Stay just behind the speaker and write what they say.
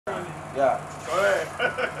Yeah. Correct.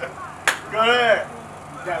 Correct.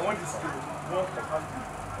 Yeah, I want this to one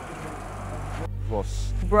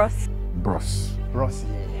Bros. Bros. Bros. Bros,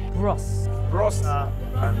 yeah. Bros. Bros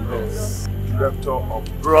and the director of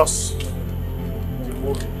Bros, the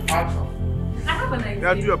movie. Action. I have an idea.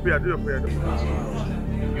 Yeah, do your prayer, do your prayer.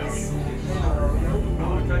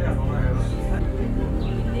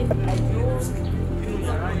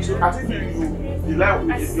 I think you like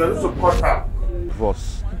you're just a cut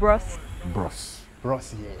Bros. Bros. Bros.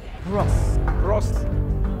 Bros, yeah. Bros. Bros.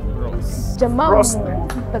 Bros. Jamamu,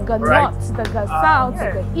 daga Right. north, daga south,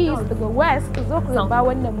 daga east, daga west, zo ba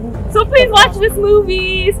wannan movie. So please watch this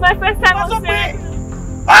movie. It's my first time on set.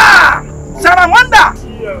 Ah! Saramanda!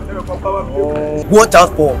 Watch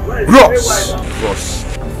out for Bros. Bros.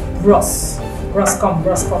 Bros. Bros come,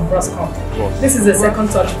 bros come, bros come. Bros. This is a second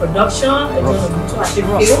touch production. A Oguntuase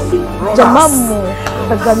film. Jamamu,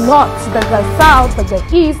 daga north, daga south, daga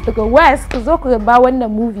east, daga west, zo ba wannan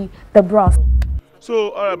movie, The Bros.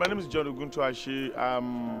 So, alright, my name is John Oguntuase.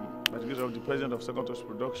 I'm the president of Second Touch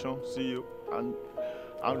Production, CEO, and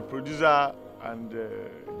I'm the producer and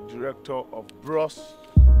director of Bros,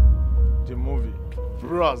 the movie.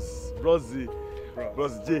 Bros Z,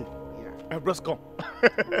 Bros J, Broscom.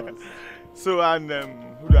 So, and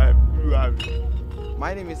who do I have?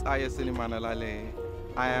 My name is Ayesini Manalale.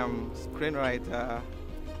 I am screenwriter,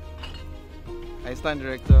 assistant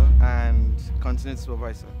director, and content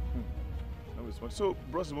supervisor. So,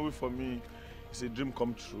 Bros the movie for me is a dream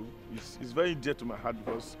come true. It's very dear to my heart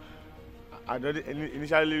because I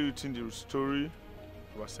initially written the story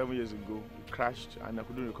about 7 years ago. It crashed and I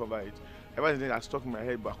couldn't recover it. Ever since then, I stuck in my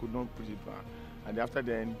head, but I could not put it back. And after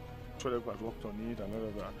then, Trolley has worked on it and all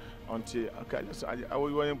of that until I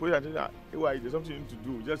was in position and said, hey, there's something you need to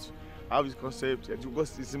do. Just have this concept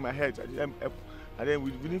because it's in my head. And then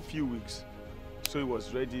within a few weeks, so it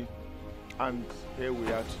was ready, and here we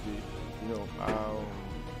are today. You know,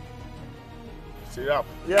 sit up.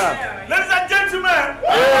 Yeah. Ladies and gentlemen,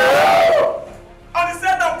 on the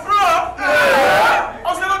set of Pro,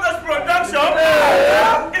 on Second Touch Production,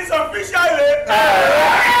 it's officially.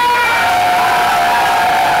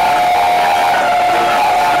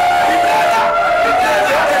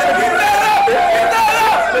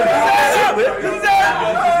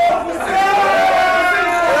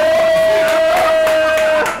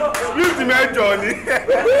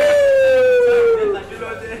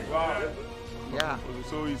 Yeah.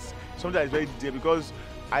 So it's something that is very dear because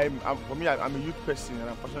for me, I'm a youth person and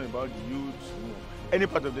I'm passionate about the youth. You know, any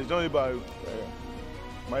part of it, it's not about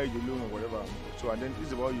marriage alone or whatever. So and then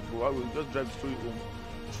it's about youth. But I will just drive the story home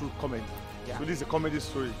through comedy. Yeah. So this is a comedy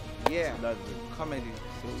story. Yeah. So that's it. Comedy.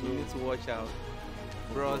 So you need to watch out.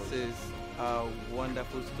 Bros is a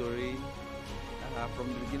wonderful story. From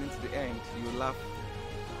the beginning to the end, you laugh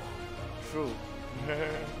through.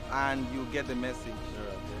 And you get the message.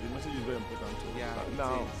 Yeah, the message is very important too. Yeah,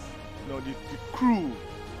 now, you know, the crew,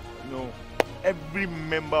 you know, every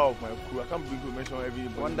member of my crew, I can't begin to mention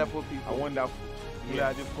everybody. Wonderful people. Wonderful.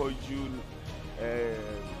 Yes. They call you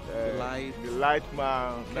the light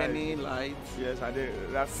man. Kenny Light. Yes, and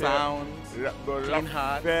the Sound. Clean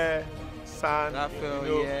Heart. Sound. Raphael,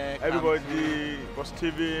 you know, yeah. Everybody, for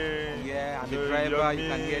Steven. Yeah, and the driver, you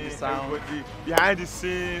can hear the sound. Everybody behind the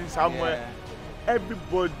scenes, somewhere. Yeah.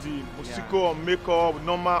 Everybody, musical on makeup,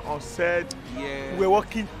 normal on set. Yeah. We're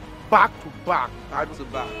working back to back. Back to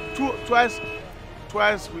back.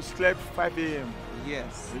 Twice we slept 5 a.m.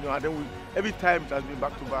 Yes. You know, and then every time it has been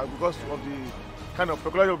back to back because of the kind of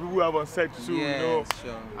peculiarity of people we have on set too. Yes, you know,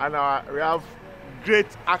 sure. And we have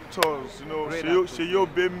great actors. You know, Sheyo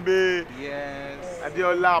Bembe. Yes.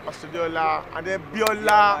 Adeola, Pastor Adeola, and then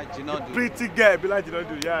Biola, the pretty girl, Biola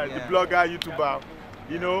Jinodu, the blogger, YouTuber.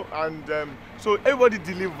 You know, and so everybody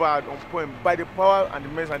delivered on point by the power and the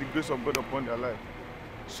mercy and the grace of God upon their life.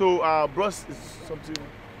 So Bros is something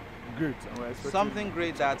great. Something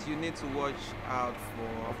great that you need to watch out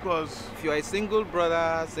for. Of course. If you're a single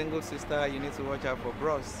brother, single sister, you need to watch out for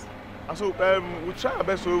Bros. And so we try our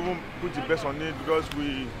best to even put the best on it because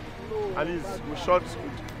we shot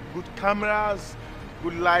with good cameras,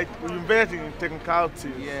 good light. We invested in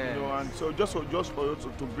technicalities. Yes. You know, and so just for you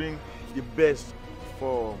to bring the best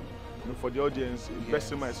for the audience,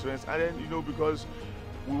 best in my experience, and then because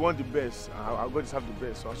we want the best. Our God is have the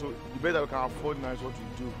best. So the best that we can afford now is what we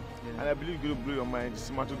do. Yeah. And I believe it's going to blow your mind. The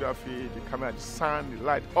cinematography, the camera, the sound, the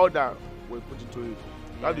light, all that we put into it.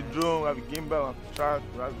 We have the drone, we have the gimbal, we have the track,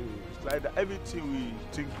 we have the slider. Everything we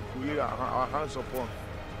think we lay our hands upon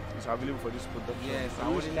is available for this production. Yes, I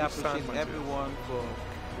really appreciate everyone for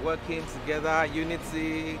working together,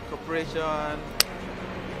 unity, cooperation.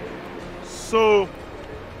 So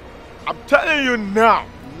I'm telling you now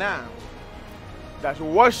Now, that you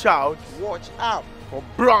watch out watch out. for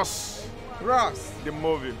Bros, Bros, the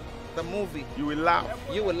movie. the movie. You will laugh.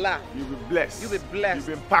 You will laugh. You'll be blessed. You'll be blessed.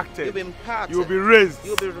 You'll be impacted. You'll be imparted. You'll be raised.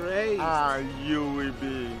 You'll be raised. And you will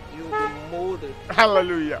be. You'll be molded.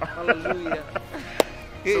 Hallelujah. Hallelujah.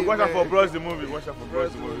 So watch out for Amen. Bros the movie. Watch out for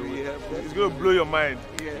Bros the movie. Yeah, It's going to blow your mind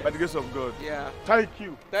Yeah. by the grace of God. Yeah. Thank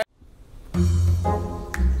you.